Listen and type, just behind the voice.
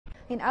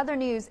In other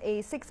news,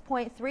 a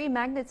 6.3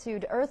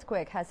 magnitude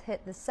earthquake has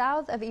hit the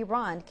south of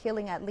Iran,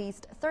 killing at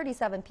least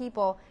 37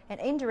 people and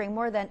injuring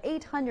more than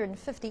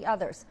 850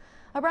 others.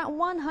 Around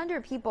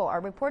 100 people are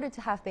reported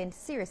to have been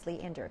seriously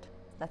injured.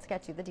 Let's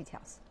get you the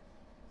details.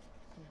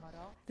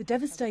 The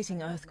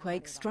devastating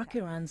earthquake struck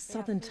Iran's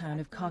southern town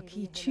of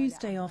Kaki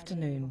Tuesday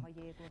afternoon.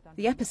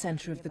 The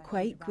epicenter of the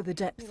quake, with a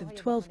depth of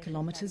 12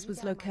 kilometers,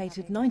 was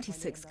located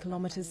 96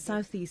 kilometers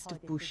southeast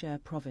of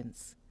Bushehr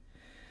province.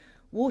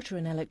 Water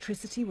and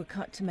electricity were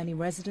cut to many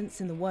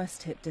residents in the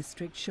worst-hit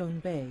district,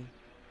 Shonbeh.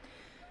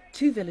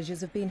 2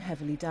 villages have been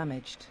heavily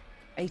damaged.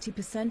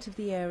 80% of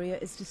the area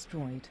is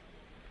destroyed.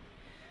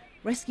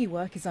 Rescue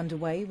work is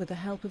underway with the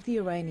help of the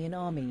Iranian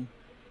army.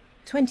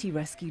 20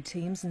 rescue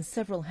teams and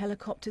several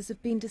helicopters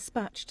have been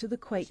dispatched to the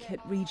quake-hit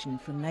region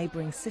from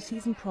neighbouring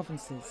cities and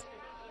provinces.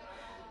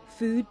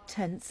 Food,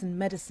 tents and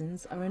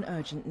medicines are in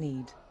urgent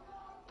need.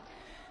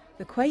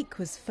 The quake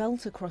was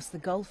felt across the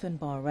Gulf in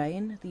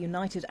Bahrain, the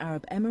United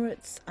Arab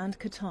Emirates and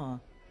Qatar.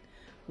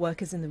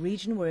 Workers in the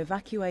region were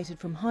evacuated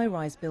from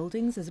high-rise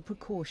buildings as a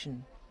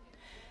precaution.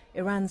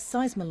 Iran's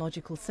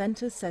Seismological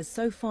Center says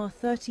so far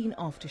 13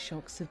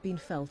 aftershocks have been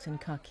felt in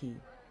Kaki.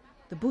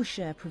 The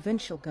Bushehr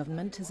provincial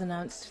government has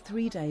announced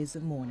 3 days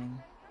of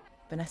mourning.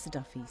 Vanessa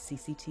Duffy,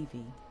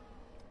 CCTV.